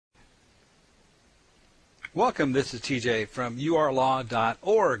Welcome, this is TJ from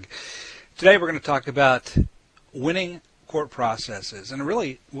urlaw.org. Today we're going to talk about winning court processes, and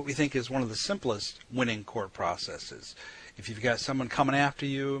really what we think is one of the simplest winning court processes. If you've got someone coming after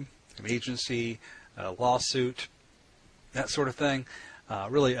you, an agency, a lawsuit, that sort of thing,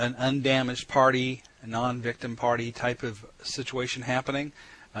 really an undamaged party, a non-victim party type of situation happening,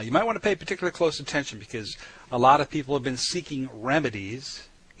 you might want to pay particularly close attention because a lot of people have been seeking remedies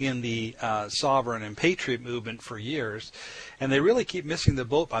in the sovereign and patriot movement for years, and they really keep missing the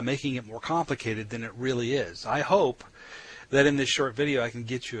boat by making it more complicated than it really is. I hope that in this short video I can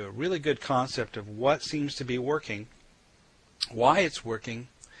get you a really good concept of what seems to be working, why it's working,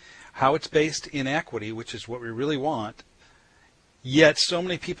 how it's based in equity, which is what we really want, yet so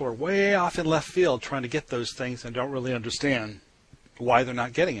many people are way off in left field trying to get those things and don't really understand why they're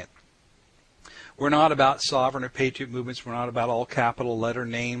not getting it. We're not about sovereign or patriot movements. We're not about all capital letter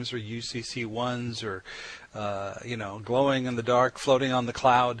names or UCC1s or, glowing in the dark, floating on the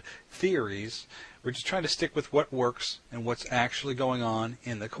cloud theories. We're just trying to stick with what works and what's actually going on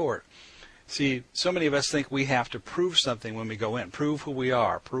in the court. See, so many of us think we have to prove something when we go in. Prove who we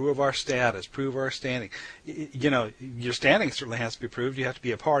are, prove our status, prove our standing. Your standing certainly has to be proved. You have to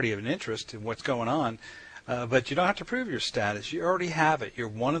be a party of an interest in what's going on. But you don't have to prove your status. You already have it. You're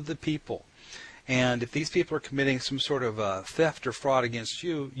one of the people. And if these people are committing some sort of theft or fraud against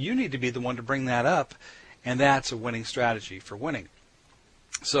you, you need to be the one to bring that up, and that's a winning strategy for winning.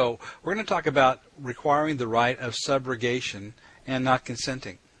 So we're going to talk about requiring the right of subrogation and not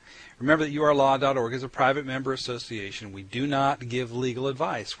consenting. Remember that urlaw.org is a private member association. We do not give legal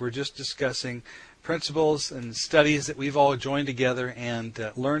advice. We're just discussing principles and studies that we've all joined together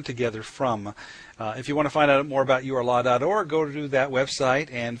and learned together from. If you want to find out more about urlaw.org, go to that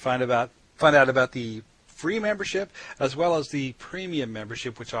website and find out about the free membership as well as the premium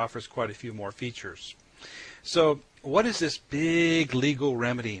membership, which offers quite a few more features. So what is this big legal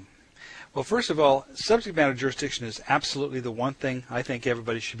remedy? Well, first of all, subject matter jurisdiction is absolutely the one thing I think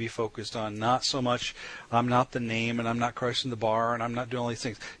everybody should be focused on. Not so much I'm not the name and I'm not crossing the bar and I'm not doing all these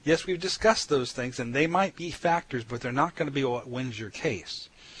things. Yes, we've discussed those things and they might be factors, but they're not going to be what wins your case.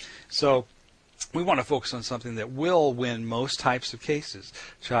 So we want to focus on something that will win most types of cases: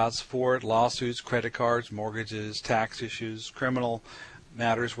 child support, lawsuits, credit cards, mortgages, tax issues, criminal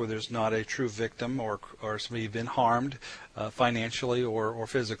matters where there's not a true victim or somebody been harmed financially or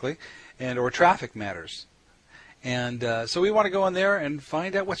physically, or traffic matters. And so we want to go in there and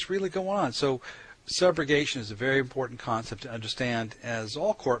find out what's really going on. So subrogation is a very important concept to understand, as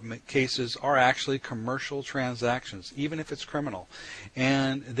all court cases are actually commercial transactions, even if it's criminal.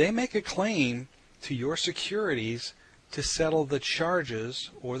 And they make a claim to your securities to settle the charges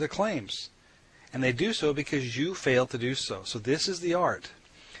or the claims. And they do so because you failed to do so. So this is the art.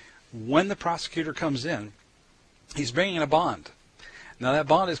 When the prosecutor comes in, he's bringing in a bond. Now that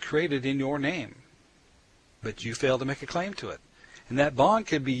bond is created in your name, but you failed to make a claim to it. And that bond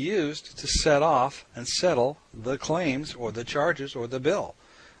could be used to set off and settle the claims or the charges or the bill.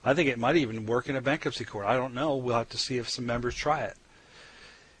 I think it might even work in a bankruptcy court. I don't know. We'll have to see if some members try it.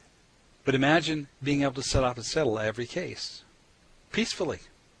 But imagine being able to set off and settle every case peacefully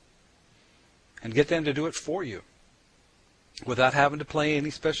and get them to do it for you without having to play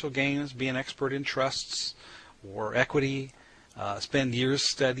any special games, be an expert in trusts or equity, spend years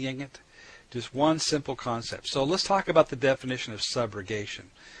studying it. Just one simple concept. So let's talk about the definition of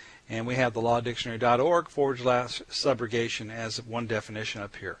subrogation. And we have the lawdictionary.org/subrogation as one definition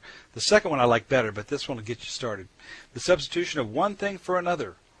up here. The second one I like better, but this one will get you started. The substitution of one thing for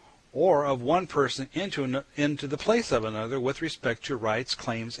another, or of one person into the place of another with respect to rights,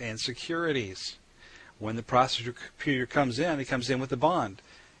 claims, and securities. When the prosecutor comes in, he comes in with a bond.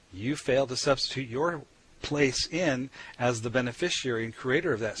 You fail to substitute your place in as the beneficiary and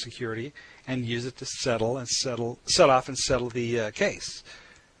creator of that security and use it to set off and settle the case.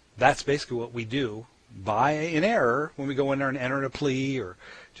 That's basically what we do by an error when we go in there and enter a plea or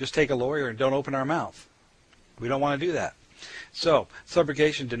just take a lawyer and don't open our mouth. We don't want to do that. So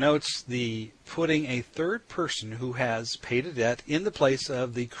subrogation denotes the putting a third person who has paid a debt in the place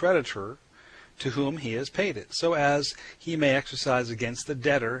of the creditor to whom he has paid it, so as he may exercise against the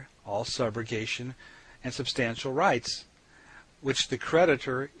debtor all subrogation and substantial rights, which the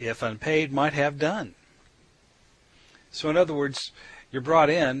creditor, if unpaid, might have done. So in other words, you're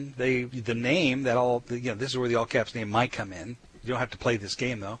brought in, the name, this is where the all caps name might come in. You don't have to play this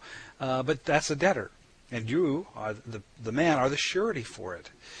game though, but that's a debtor. And you, are the man, are the surety for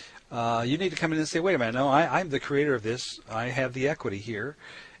it. You need to come in and say, wait a minute, no, I'm the creator of this. I have the equity here.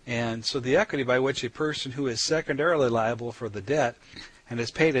 And so the equity by which a person who is secondarily liable for the debt and has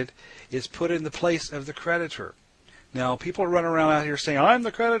paid it is put in the place of the creditor. Now, people are running around out here saying, I'm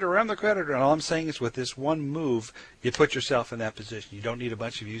the creditor, I'm the creditor. And all I'm saying is with this one move, you put yourself in that position. You don't need a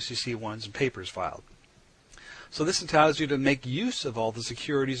bunch of UCC-1s and papers filed. So this entitles you to make use of all the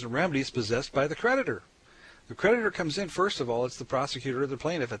securities and remedies possessed by the creditor. The creditor comes in, first of all, it's the prosecutor or the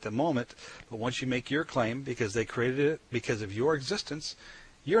plaintiff at the moment. But once you make your claim, because they created it, because of your existence,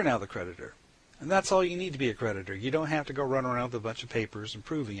 you're now the creditor. And that's all you need to be a creditor. You don't have to go run around with a bunch of papers and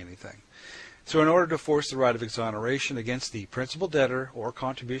proving anything. So in order to force the right of exoneration against the principal debtor or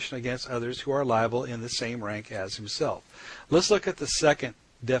contribution against others who are liable in the same rank as himself. Let's look at the second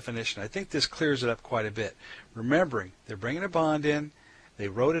definition. I think this clears it up quite a bit. Remembering, they're bringing a bond in, they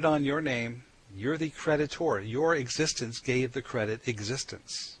wrote it on your name, you're the creditor. Your existence gave the credit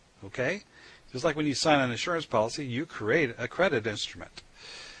existence. Okay? Just like when you sign an insurance policy, you create a credit instrument.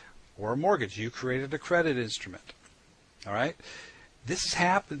 Or a mortgage, you created a credit instrument. All right? This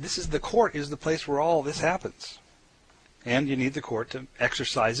is the court is the place where all this happens. And you need the court to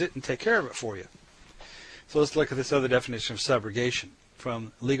exercise it and take care of it for you. So let's look at this other definition of subrogation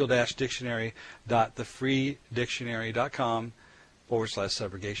from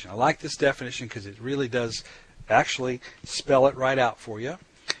legal-dictionary.thefreedictionary.com/subrogation. I like this definition because it really does actually spell it right out for you.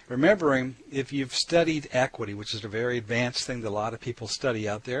 Remembering, if you've studied equity, which is a very advanced thing that a lot of people study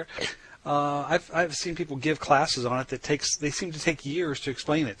out there, I've seen people give classes on it that they seem to take years to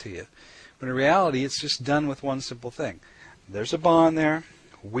explain it to you. But in reality, it's just done with one simple thing. There's a bond there.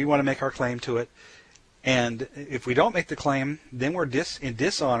 We want to make our claim to it. And if we don't make the claim, then we're in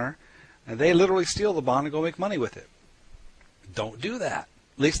dishonor, and they literally steal the bond and go make money with it. Don't do that.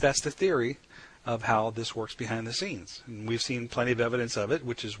 At least that's the theory of how this works behind the scenes. And we've seen plenty of evidence of it,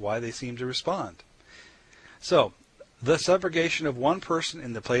 which is why they seem to respond. So, the subrogation of one person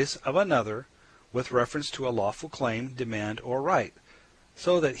in the place of another with reference to a lawful claim, demand, or right,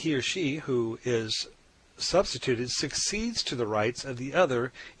 so that he or she who is substituted succeeds to the rights of the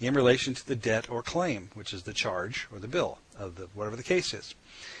other in relation to the debt or claim, which is the charge or the bill of whatever the case is,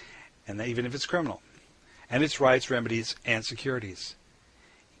 and that even if it's criminal, and its rights, remedies, and securities.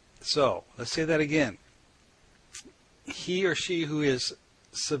 So, let's say that again. He or she who is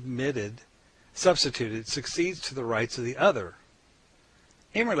substituted succeeds to the rights of the other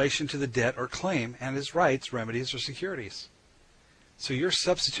in relation to the debt or claim and his rights, remedies, or securities. So you're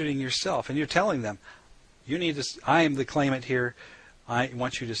substituting yourself, and you're telling them, I am the claimant here. I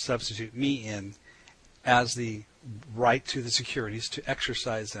want you to substitute me in as the right to the securities to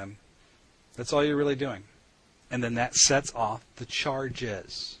exercise them. That's all you're really doing. And then that sets off the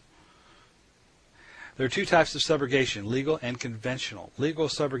charges. There are two types of subrogation, legal and conventional. Legal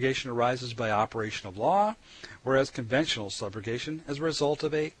subrogation arises by operation of law, whereas conventional subrogation is a result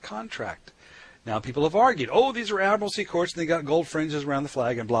of a contract. Now, people have argued, these are admiralty courts and they got gold fringes around the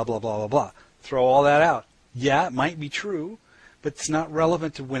flag and blah, blah, blah, blah, blah. Throw all that out. Yeah, it might be true, but it's not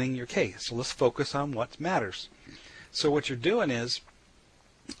relevant to winning your case. So let's focus on what matters. So what you're doing is,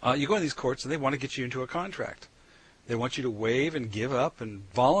 you go in these courts and they want to get you into a contract. They want you to waive and give up and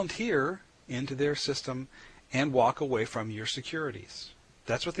volunteer into their system and walk away from your securities.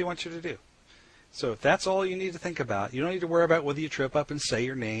 That's what they want you to do. So if that's all you need to think about, you don't need to worry about whether you trip up and say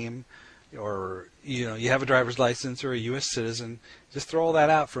your name or you have a driver's license or a U.S. citizen. Just throw all that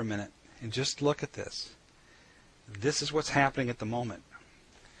out for a minute and just look at this. This is what's happening at the moment.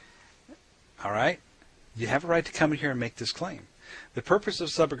 All right? You have a right to come in here and make this claim. The purpose of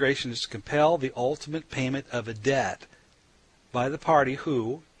subrogation is to compel the ultimate payment of a debt by the party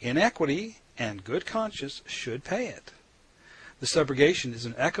who, in equity and good conscience, should pay it. The subrogation is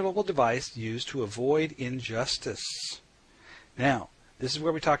an equitable device used to avoid injustice. Now, this is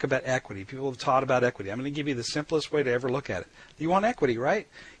where we talk about equity. People have taught about equity. I'm going to give you the simplest way to ever look at it. You want equity, right?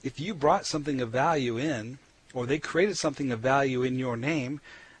 If you brought something of value in, or they created something of value in your name,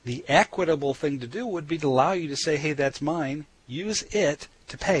 the equitable thing to do would be to allow you to say, hey, that's mine. Use it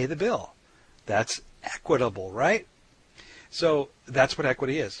to pay the bill. That's equitable, right? So that's what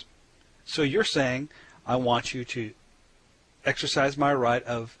equity is. So you're saying, I want you to exercise my right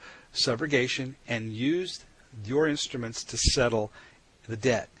of subrogation and use your instruments to settle the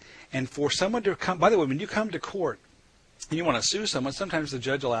debt. And for someone to come, by the way, when you come to court and you want to sue someone, sometimes the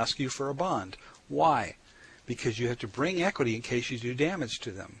judge will ask you for a bond. Why? Because you have to bring equity in case you do damage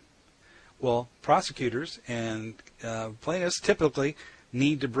to them. Well, prosecutors and plaintiffs typically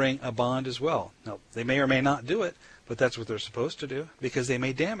need to bring a bond as well. Now, they may or may not do it, but that's what they're supposed to do because they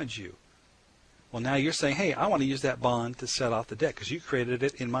may damage you. Well, now you're saying, hey, I want to use that bond to set off the debt because you created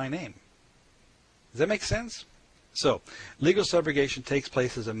it in my name. Does that make sense? So, legal subrogation takes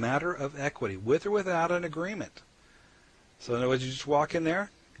place as a matter of equity, with or without an agreement. So in other words, you just walk in there,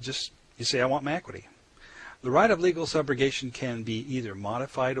 you say, I want my equity. The right of legal subrogation can be either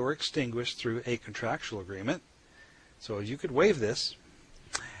modified or extinguished through a contractual agreement. So you could waive this.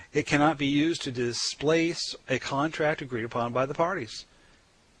 It cannot be used to displace a contract agreed upon by the parties.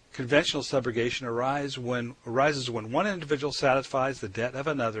 Conventional subrogation arises when one individual satisfies the debt of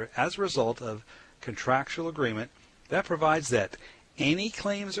another as a result of contractual agreement that provides that any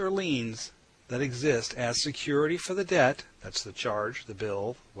claims or liens that exist as security for the debt, that's the charge, the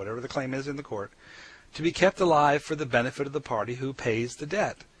bill, whatever the claim is in the court, to be kept alive for the benefit of the party who pays the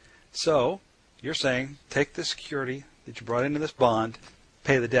debt. So you're saying, take the security that you brought into this bond,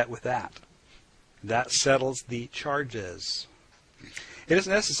 pay the debt with that. That settles the charges. It is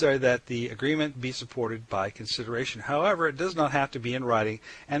necessary that the agreement be supported by consideration. However, it does not have to be in writing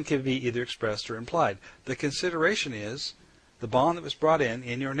and can be either expressed or implied. The consideration is the bond that was brought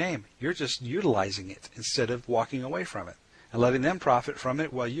in your name. You're just utilizing it instead of walking away from it and letting them profit from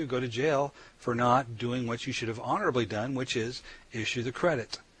it while you go to jail for not doing what you should have honorably done, which is issue the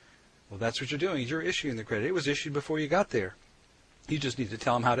credit. Well, that's what you're doing. You're issuing the credit. It was issued before you got there. You just need to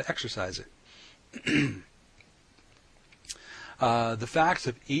tell them how to exercise it. The facts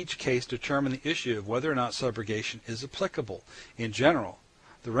of each case determine the issue of whether or not subrogation is applicable. In general,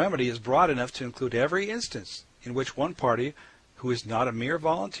 the remedy is broad enough to include every instance in which one party, who is not a mere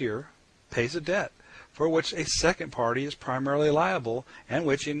volunteer, pays a debt for which a second party is primarily liable and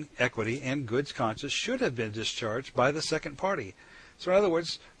which in equity and good conscience should have been discharged by the second party. So in other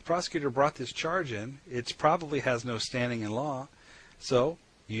words, the prosecutor brought this charge in. It probably has no standing in law, so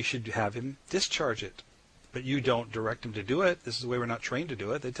you should have him discharge it. But you don't direct him to do it. This is the way we're not trained to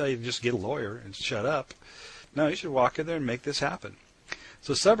do it. They tell you to just get a lawyer and shut up. No, you should walk in there and make this happen.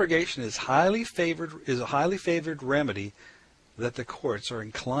 So subrogation is a highly favored remedy that the courts are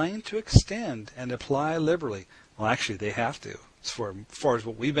inclined to extend and apply liberally. Well, actually, they have to. As far as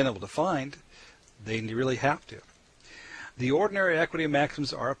what we've been able to find, they really have to. The ordinary equity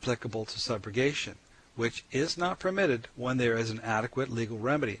maxims are applicable to subrogation, which is not permitted when there is an adequate legal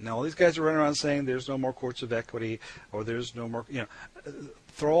remedy. Now, all these guys are running around saying there's no more courts of equity or there's no more,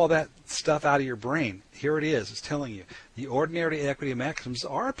 throw all that stuff out of your brain. Here it is. It's telling you the ordinary equity maxims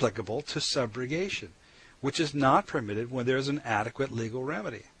are applicable to subrogation, which is not permitted when there is an adequate legal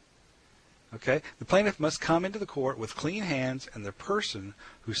remedy. Okay? The plaintiff must come into the court with clean hands, and the person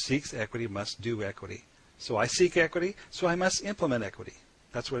who seeks equity must do equity. So I seek equity, so I must implement equity.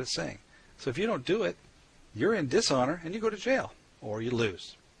 That's what it's saying. So if you don't do it, you're in dishonor and you go to jail or you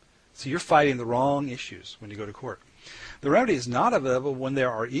lose. So you're fighting the wrong issues when you go to court. The remedy is not available when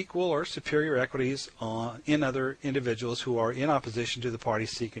there are equal or superior equities in other individuals who are in opposition to the party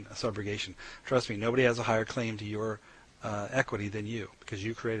seeking a subrogation. Trust me, nobody has a higher claim to your equity than you because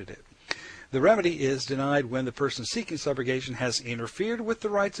you created it. The remedy is denied when the person seeking subrogation has interfered with the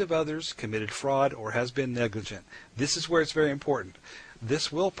rights of others, committed fraud, or has been negligent. This is where it's very important.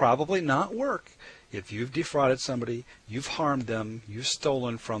 This will probably not work if you've defrauded somebody, you've harmed them, you've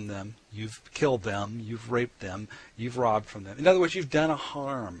stolen from them, you've killed them, you've raped them, you've robbed from them. In other words, you've done a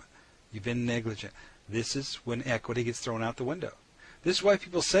harm. You've been negligent. This is when equity gets thrown out the window. This is why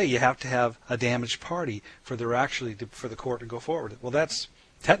people say you have to have a damaged party for the court to go forward. Well, that's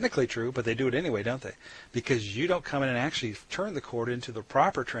technically true, but they do it anyway, don't they? Because you don't come in and actually turn the court into the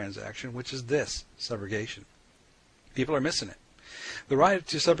proper transaction, which is this, subrogation. People are missing it. The right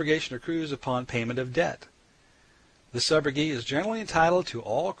to subrogation accrues upon payment of debt. The subrogee is generally entitled to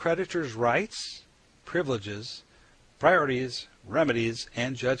all creditors' rights, privileges, priorities, remedies,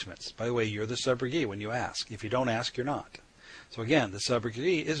 and judgments. By the way, you're the subrogee when you ask. If you don't ask, you're not. So again, the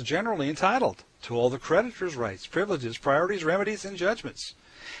subrogee is generally entitled to all the creditors' rights, privileges, priorities, remedies, and judgments,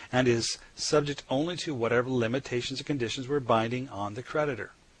 and is subject only to whatever limitations and conditions were binding on the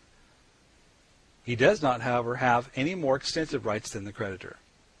creditor. He does not, however, have any more extensive rights than the creditor.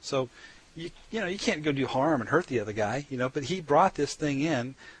 So, you can't go do harm and hurt the other guy, but he brought this thing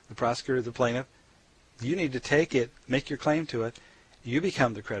in, the prosecutor, the plaintiff. You need to take it, make your claim to it. You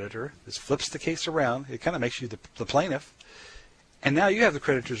become the creditor. This flips the case around. It kind of makes you the plaintiff. And now you have the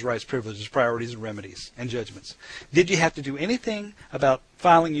creditor's rights, privileges, priorities, and remedies, and judgments. Did you have to do anything about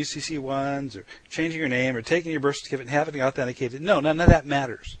filing UCC-1s or changing your name or taking your birth certificate and having it authenticated? No, none of that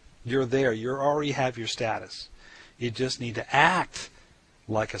matters. You're there. You already have your status. You just need to act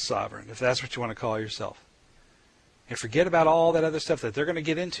like a sovereign, if that's what you want to call yourself. And forget about all that other stuff that they're going to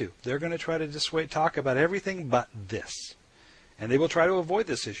get into. They're going to try to talk about everything but this. And they will try to avoid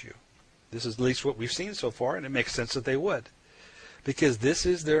this issue. This is at least what we've seen so far, and it makes sense that they would. Because this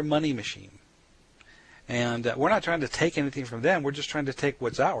is their money machine. And we're not trying to take anything from them. We're just trying to take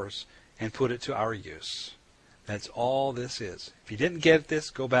what's ours and put it to our use. That's all this is. If you didn't get this,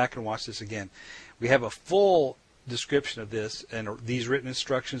 go back and watch this again. We have a full description of this and these written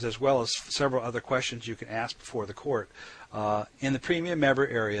instructions, as well as several other questions you can ask before the court in the premium member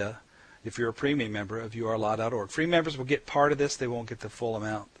area. If you're a premium member of urlaw.org, free members will get part of this. They won't get the full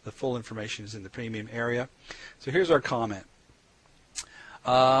amount. The full information is in the premium area. So here's our comment.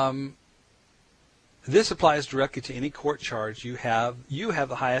 This applies directly to any court charge you have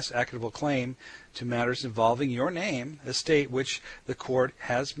the highest equitable claim to matters involving your name, estate, which the court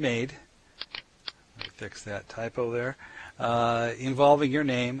has made. Let me fix that typo there. Involving your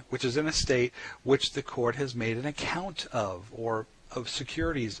name, which is an estate which the court has made an account of, or of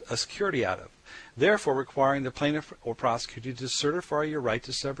securities, a security out of, therefore requiring the plaintiff or prosecutor to certify your right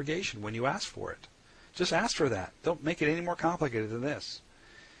to subrogation when you ask for it. Just ask for that. Don't make it any more complicated than this.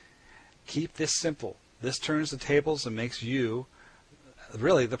 Keep this simple. This turns the tables and makes you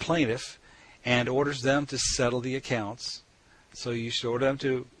really the plaintiff and orders them to settle the accounts. So you should order them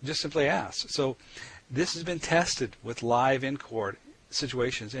to just simply ask. So this has been tested with live in-court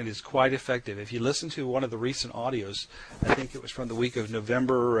situations and is quite effective. If you listen to one of the recent audios, I think it was from the week of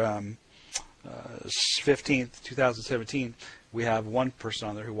November 15th, 2017, we have one person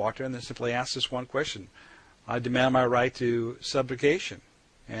on there who walked in and simply asked this one question. I demand my right to subrogation.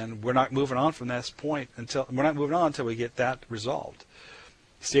 And we're not moving on from this point until we get that resolved.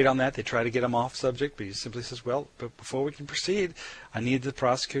 He stayed on that. They try to get him off subject, but he simply says, well, but before we can proceed, I need the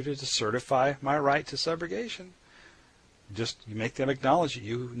prosecutor to certify my right to subrogation. Just you make them acknowledge it.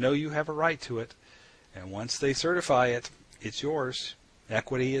 You know you have a right to it. And once they certify it, it's yours.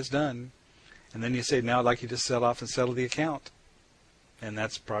 Equity is done. And then you say, now I'd like you to sell off and settle the account. And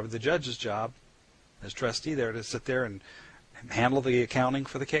that's probably the judge's job as trustee there to sit there and handle the accounting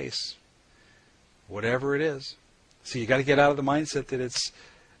for the case, whatever it is. So you got to get out of the mindset that it's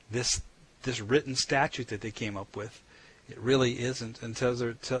this written statute that they came up with. It really isn't.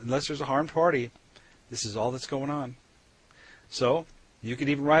 Unless there's a harmed party, this is all that's going on. So you could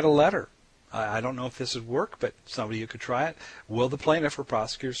even write a letter. I don't know if this would work, but somebody you could try it. Will the plaintiff or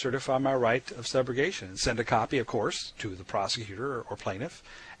prosecutor certify my right of subrogation? And send a copy, of course, to the prosecutor or plaintiff,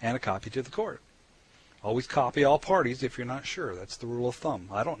 and a copy to the court. Always copy all parties if you're not sure. That's the rule of thumb.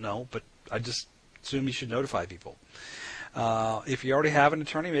 I don't know, but I just assume you should notify people. If you already have an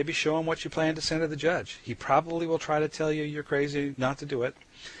attorney, maybe show him what you plan to send to the judge. He probably will try to tell you you're crazy not to do it.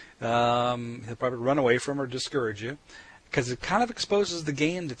 He'll probably run away from or discourage you, because it kind of exposes the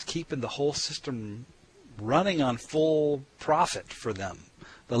game that's keeping the whole system running on full profit for them.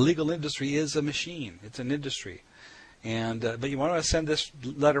 The legal industry is a machine. It's an industry. But you want to send this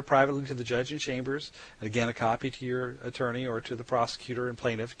letter privately to the judge in chambers. Again, a copy to your attorney or to the prosecutor and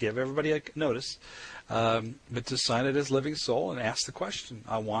plaintiff. Give everybody a notice. But to sign it as living soul and ask the question.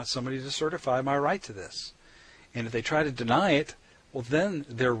 I want somebody to certify my right to this. And if they try to deny it, well, then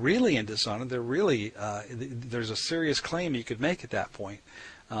they're really in dishonor. They're really there's a serious claim you could make at that point.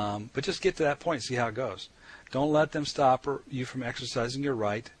 But just get to that point and see how it goes. Don't let them stop you from exercising your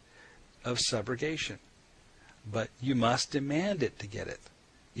right of subrogation. But you must demand it to get it.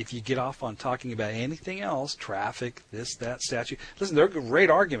 If you get off on talking about anything else, traffic, this, that, statute. Listen, there are great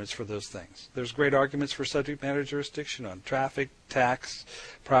arguments for those things. There's great arguments for subject matter jurisdiction on traffic, tax,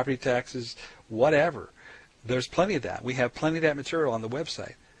 property taxes, whatever. There's plenty of that. We have plenty of that material on the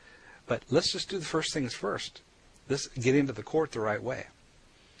website. But let's just do the first things first. Let's get into the court the right way.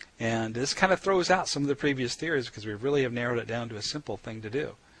 And this kind of throws out some of the previous theories because we really have narrowed it down to a simple thing to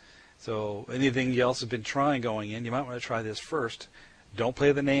do. So anything else has been trying going in, you might want to try this first. Don't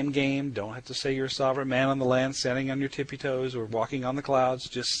play the name game. Don't have to say you're a sovereign man on the land standing on your tippy toes or walking on the clouds.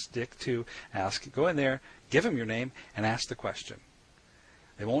 Just stick to ask. Go in there, give them your name, and ask the question.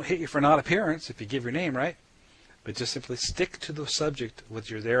 They won't hit you for non-appearance if you give your name, right? But just simply stick to the subject, what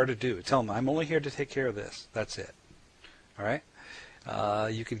you're there to do. Tell them, I'm only here to take care of this. That's it. All right?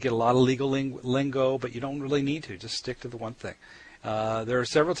 You could get a lot of legal lingo, but you don't really need to. Just stick to the one thing. There are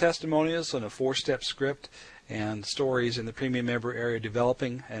several testimonials on a 4-step script and stories in the premium member area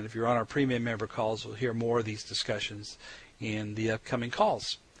developing. And if you're on our premium member calls, you'll hear more of these discussions in the upcoming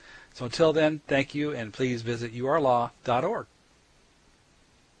calls. So until then, thank you, and please visit urlaw.org.